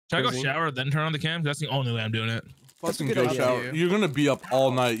Should I go shower then turn on the cam? That's the only way I'm doing it. Fucking go shower. You're gonna be up all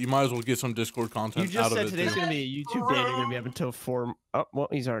night. You might as well get some Discord content out of it. You just said today's gonna be a YouTube day. You're gonna be up until 4. Oh, well,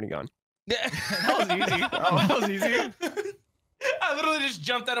 he's already gone. Yeah, that was easy. Oh, that was easy. I literally just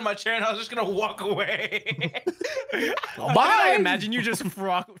jumped out of my chair and I was just gonna walk away. Bye. Imagine you just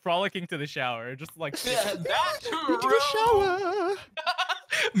frolicking to the shower, just like yeah, that's true. To the shower.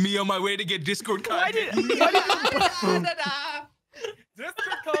 Me on my way to get Discord content.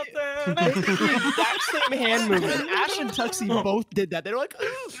 Discord content. The exact same hand movement. Ash and Tuxie both did that. They were like,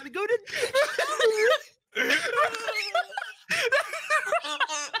 "Oh, gotta go to."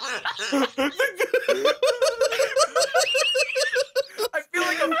 I feel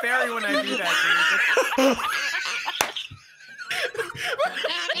like a fairy when I do that, dude.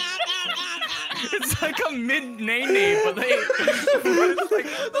 It's like a mid-nay-nay, but they...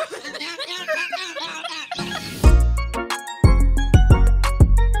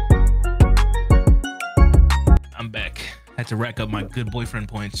 I'm back. Had to rack up my good boyfriend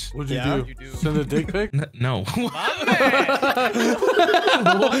points. What'd you do? Send a dick pic? No.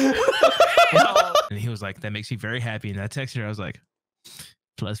 And he was like, that makes me very happy. And I texted her, I was like,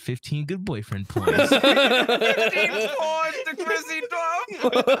 plus 15 good boyfriend points. 15 points to Chrissy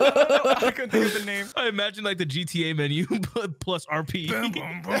Dog. I couldn't think of the name. I imagine like the GTA menu plus RP.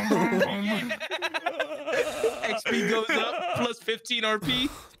 XP goes up plus 15 RP.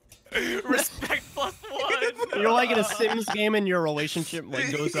 Respect plus 1. You're like in a Sims game and your relationship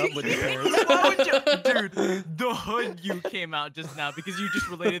like goes up with your parents. Dude, the hood you came out just now because you just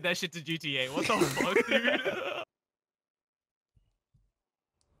related that shit to GTA. What the fuck, dude?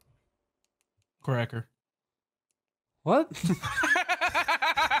 Cracker. What?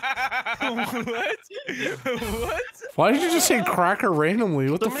 What? What? Why did you just say cracker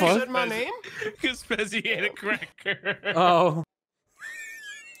randomly? What the Somebody fuck? said my name? Because Fezzi ate a cracker. Oh.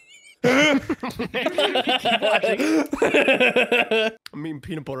 I'm eating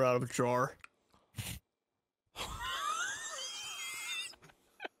peanut butter out of a jar.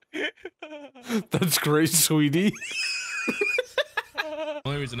 That's great, sweetie. The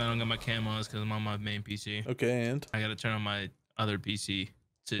only reason I don't got my cam on is because I'm on my main PC. Okay, and? I gotta turn on my other PC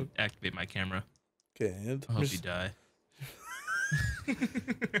to activate my camera. Okay, and? I hope you die.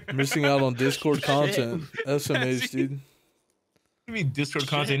 Missing out on Discord content. SMAs, dude. What do you mean Discord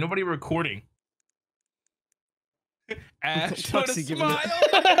content? Nobody recording. Ash, what a Tuxie smile.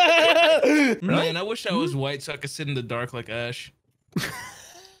 Man, I wish I was white so I could sit in the dark like Ash. That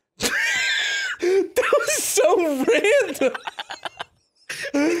was so random.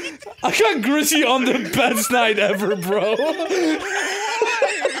 I got Grishy on the best night ever, bro.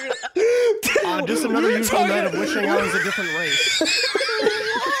 Just another usual night of wishing I was a different race.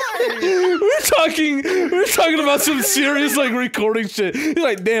 We're talking about some serious like recording shit. You're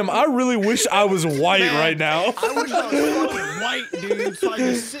like, damn, I really wish I was white right now. I wish I was fucking white, dude, so I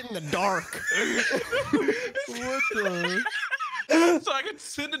could sit in the dark. What the? So I could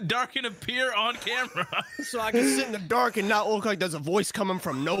sit in the dark and appear on camera. So I can sit in the dark and not look like there's a voice coming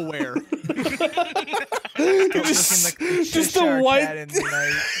from nowhere. just the white.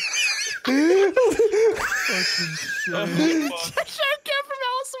 Cheshire Cat from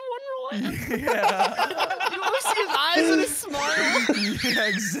Alice in Wonderland. Yeah. You want to see his eyes and his smile? Yeah,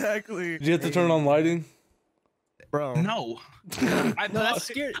 exactly. Did you have to turn on lighting? Bro. No. I that's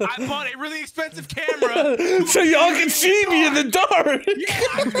scary. I bought a really expensive camera. So y'all can see me in the dark.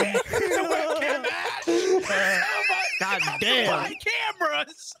 God damn.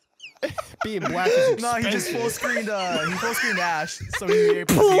 Cameras. Being black is expensive. No, he just full screened Ash, so he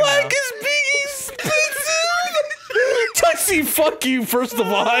able to see Black is being expensive. Tuxie, fuck you, first of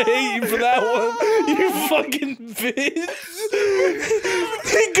all. I hate you for that one. You fucking bitch.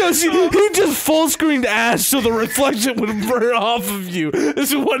 He just full screened Ash so the reflection would burn off of you.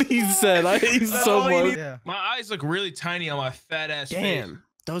 This is what he said. I hate you so much. Yeah. My eyes look really tiny on my fat ass face. Damn.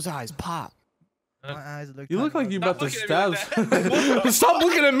 Those eyes pop. My eyes look You look like you about to Stop stab. Stop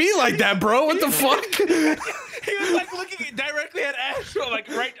looking at me like that, bro. What the fuck? He was like looking directly at Ash, like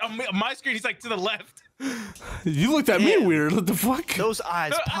right on my screen. He's like to the left. You looked at me weird. What the fuck? Those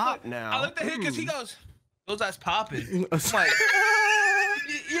eyes pop now. I looked at him because he goes, those eyes popping. I'm like,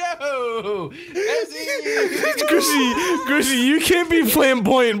 yo, Grishy, you can't be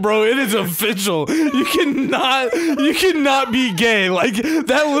flamboyant, bro. It is official. You cannot be gay. Like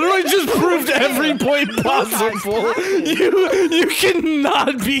that literally just proved every point possible. You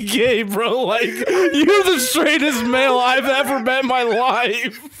cannot be gay, bro. Like you're the straightest male I've ever met in my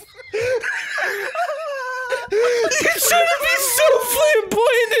life. You tried to be so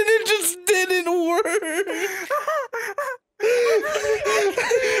flamboyant and it just didn't work.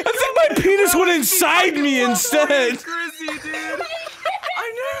 I inside me instead. Grizzy, dude. I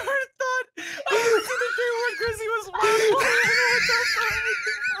never thought I would see the day where Grizzy was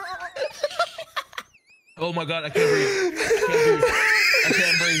Oh my god, I can't breathe. I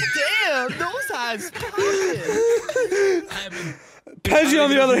can't breathe. Damn, those eyes. Pezzy, on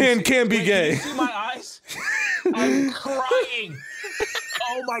the other hand, can be gay. Can you see my eyes? I'm crying.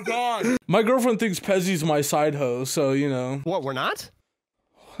 Oh my god. My girlfriend thinks Pezzy's my side hoe, so you know. What, we're not?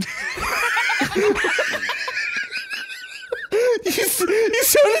 You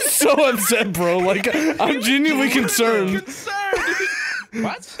sounded so upset, bro. Like, I'm genuinely concerned.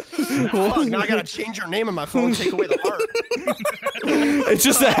 What? Fuck, now I gotta change your name on my phone and take away the heart. It's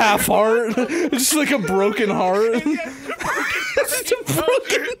just a half heart. It's just like a broken heart. It's a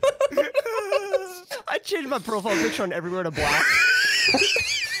broken I changed my profile picture on everywhere to black.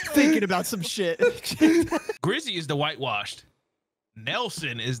 Thinking about some shit. Grizzy is the whitewashed.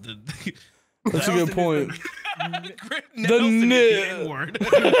 Nelson is the. That's a good point. Nelson The is the N-word.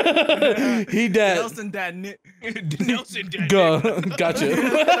 He dead. Nelson dad knit. Nelson did. Gotcha.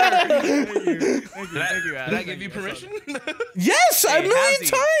 Thank you, Did I give you permission? Yes, a Hey, million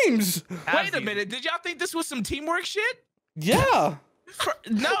Hazzy. times. Wait a minute. Did y'all think this was some teamwork shit? Yeah. No,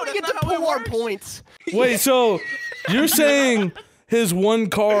 We that's get to not how it pull our works. points. Wait, so you're saying his one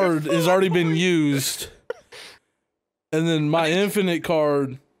card has already been used, and then my infinite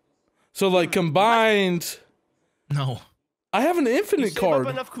card. So like combined, No. I have an You infinite save up card.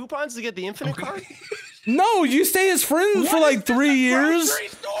 enough coupons to get the infinite card? No, you stay his friend for like 3 years. Grocery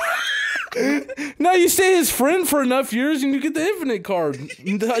store? No, you stay his friend for enough years and you get the infinite card.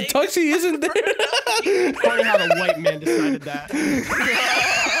 Tuxie isn't there. Funny how the white man decided that.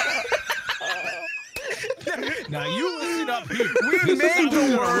 Now you listen up here. We made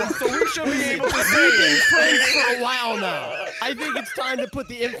the word, so we should be able to We've say been it. friends for a while now. I think it's time to put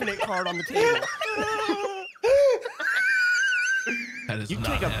the infinite card on the table. That is You not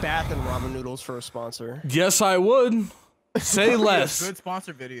take a happening. bath in ramen noodles for a sponsor. Yes, I would. Say less. Good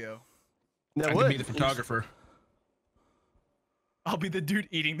sponsor video. That I would. could be the photographer. I'll be the dude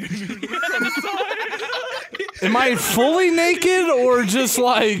eating the noodles on the side. Am I fully naked or just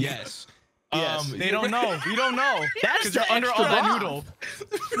like? Yes. Yes. They don't know. We don't know. That's Because you're the under all extra that broth. noodle.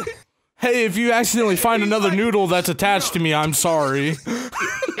 Hey, if you accidentally find another noodle that's attached to me, I'm sorry.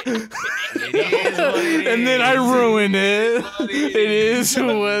 And then I ruin it. It is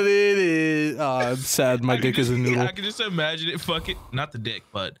what it is. Oh, I'm sad. My dick is a noodle. I can just imagine it. Fuck it. Not the dick,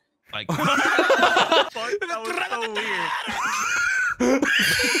 but like. Fuck, that was so weird.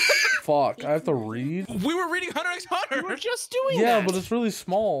 Fuck, I have to read. We were reading Hunter x Hunter. We're just doing Yeah, that. but it's really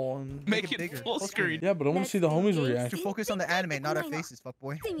small. And... Make it bigger. full screen. Yeah, but I want to see the homies' To reaction. focus on the anime, not our faces,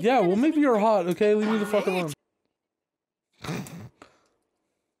 fuckboy. Yeah, well, maybe you're hot. Okay, leave me the fuck alone.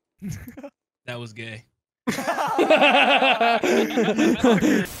 That was gay.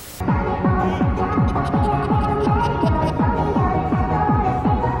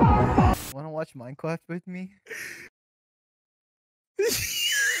 Wanna watch Minecraft with me? The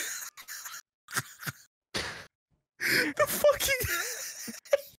fucking.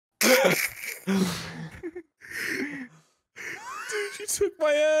 Dude, you took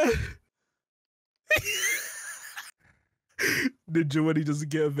my ass. Ninja when he doesn't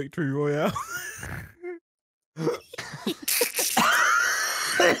get a victory royale.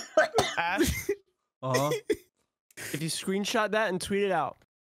 Ash, if you screenshot that and tweet it out,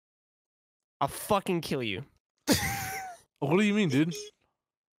 I'll fucking kill you. What do you mean, dude?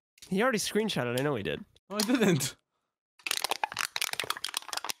 He already screenshotted. I know he did. No, I didn't.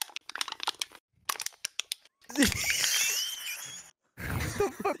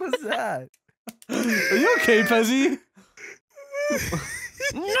 What was that? Are you okay, Pezzy?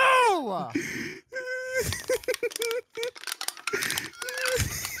 No!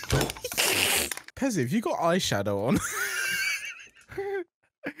 Pezzy, have you got eyeshadow on?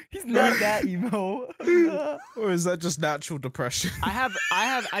 He's not that emo. Or is that just natural depression?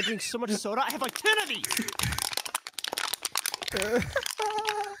 I drink so much soda. I have like 10 of these.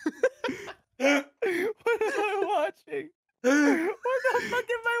 What am I watching? What the fuck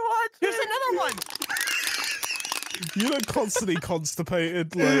am I watching? Here's another one. You look constantly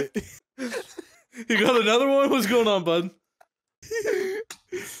constipated, like. You got another one? What's going on, bud? I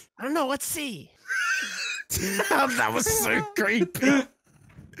don't know. Let's see. That was so creepy.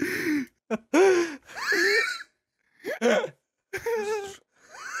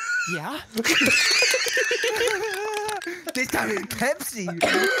 Yeah. This time it's Pepsi.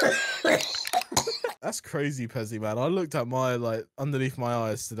 That's crazy, Pezzy, man. I looked at my, like, underneath my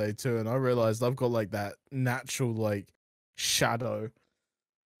eyes today, too, and I realized I've got, like, that natural, like, shadow.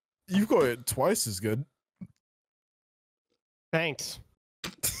 You've got it twice as good. Thanks.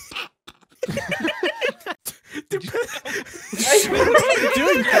 What are you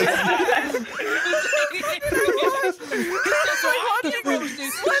doing,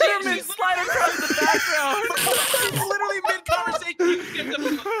 Slenderman slide across the background. Literally mid-conversation.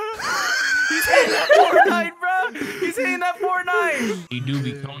 He's hitting that Fortnite, bro. He's hitting that Fortnite. You do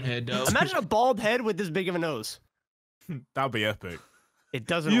be conehead, though. Imagine a bald head with this big of a nose. That'd be epic. It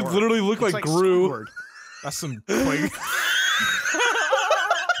doesn't You work. literally look It's like Gru. Squidward. That's some quick.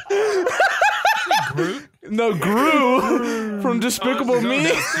 Groot? No, Gru from Despicable Me.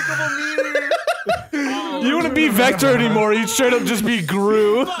 Despicable Me. You wouldn't be Vector anymore. You'd straight up just be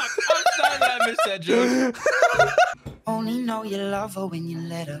Gru. Fuck, I'm sorry that I missed that joke. Only know you love her when you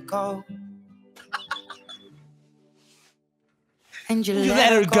let her go. And you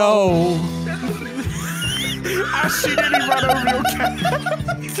Let her go. She didn't run over your cat.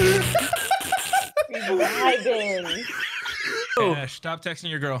 Vibing. Ash, stop texting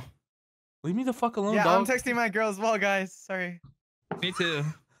your girl. Leave me the fuck alone, Yeah, dog. I'm texting my girl as well, guys. Sorry. Me too.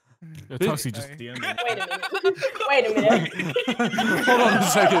 Toxie just Sorry. DM me. Wait a minute. Wait a minute. Hold on a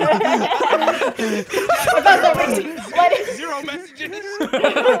second. What? Zero messages.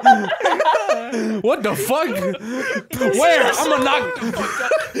 What the fuck? Where? I'm gonna knock.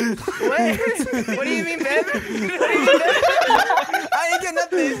 What? What do you mean, Ben? What do you mean, Ben? I ain't get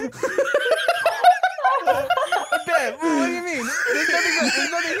nothing. Ben, what do you mean? There's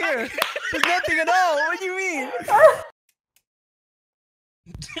nothing here. There's nothing at all. What do you mean?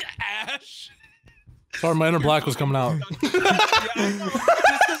 Ash. Sorry, my inner black was coming out.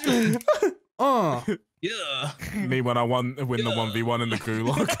 Yeah. Me when I win the 1v1 in the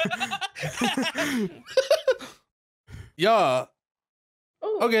gulag. Yeah.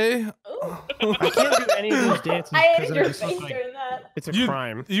 Ooh. Okay. Ooh. I can't do any of these dances I because hated it'd your be so face like, during that. it's a You-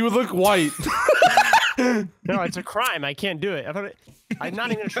 crime. You would look white. No, it's a crime. I can't do it. I'm not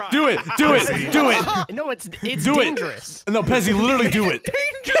even gonna try. Do it. Do it. Do it. No, it's Do it. dangerous. No, Pezzy, literally do it. I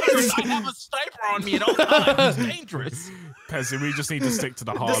have a sniper on me at all times. It's dangerous. Pezzy, we just need to stick to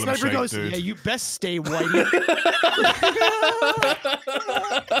the The Harlem sniper Shake, goes, dude. yeah, you best stay whitey.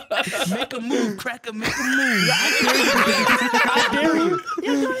 Make a move, cracker. Make a move. I dare you.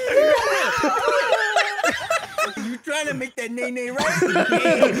 You trying to make that nay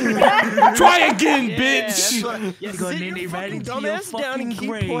right? Try again, Yeah, bitch. that's what I- yeah, Go sit Nene your right fucking into your dumbass down and fucking keep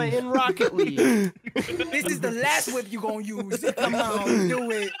grave. playing Rocket League. This is the last whip you gonna use. Come on,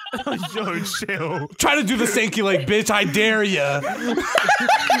 do it. Yo, chill. Try to do the Sankey leg, bitch. I dare ya.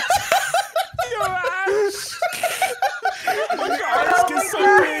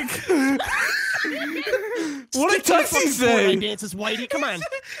 What did Tuxie say? Fortnite dances, whitey. Come on.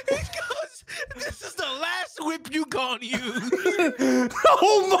 He goes, this is the last whip you gonna use.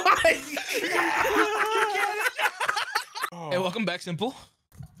 Oh my! Hey, welcome back, Simple.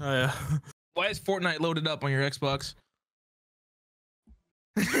 Oh yeah. Why is Fortnite loaded up on your Xbox?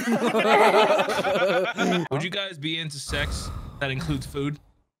 Would you guys be into sex that includes food?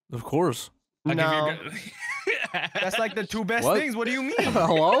 Of course. Like No. That's like the two best What? things. What do you mean?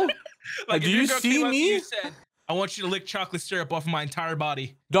 Hello? Like, Do if your you girl see came up to you me? and said, I want you to lick chocolate syrup off my entire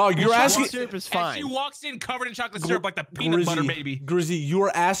body. Dog, you're Chocolate asking. syrup is And she fine. walks in covered in chocolate syrup like the peanut butter baby. Grizzy, you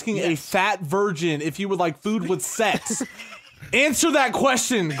are asking a fat virgin if you would like food with sex. Answer that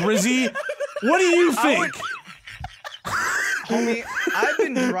question, Grizzy. What do you think? Homie, I've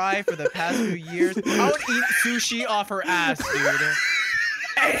been dry for the past few years. I would eat sushi off her ass, dude.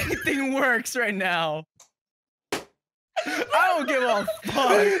 Anything works right now. I don't give a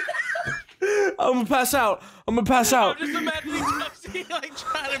fuck. I'm gonna pass out. I'm gonna pass out. I'm just imagining Tuxie like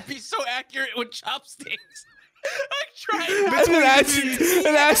trying to be so accurate with chopsticks. Like trying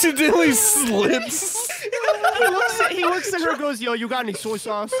And accidentally slips. He looks at her and goes, yo, you got any soy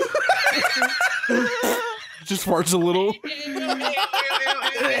sauce? Just farts a little.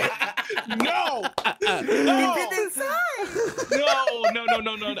 No! No!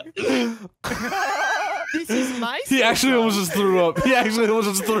 This is my He actually almost just threw up. He actually almost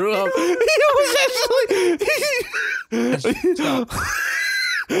just threw up. He almost actually. Stop.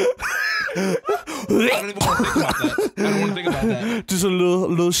 I don't even want to think about that. I don't want to think about that. Just a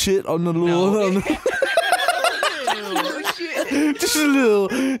little shit on the little. No. On the, just a little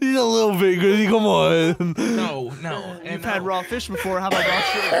bit, Grizzy. Come on. No. You've had raw fish before. How about raw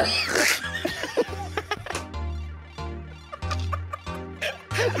sugar?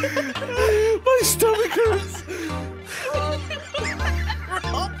 My stomach hurts.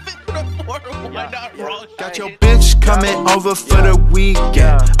 Why not raw? Got your bitch coming over for the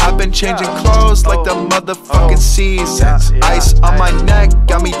weekend. I've been changing clothes like the motherfucking seasons. Ice on my neck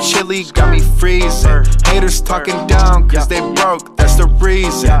got me chilling. haters talking down, cause they broke, that's the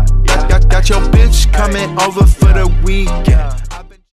reason. Got your bitch coming over for the weekend.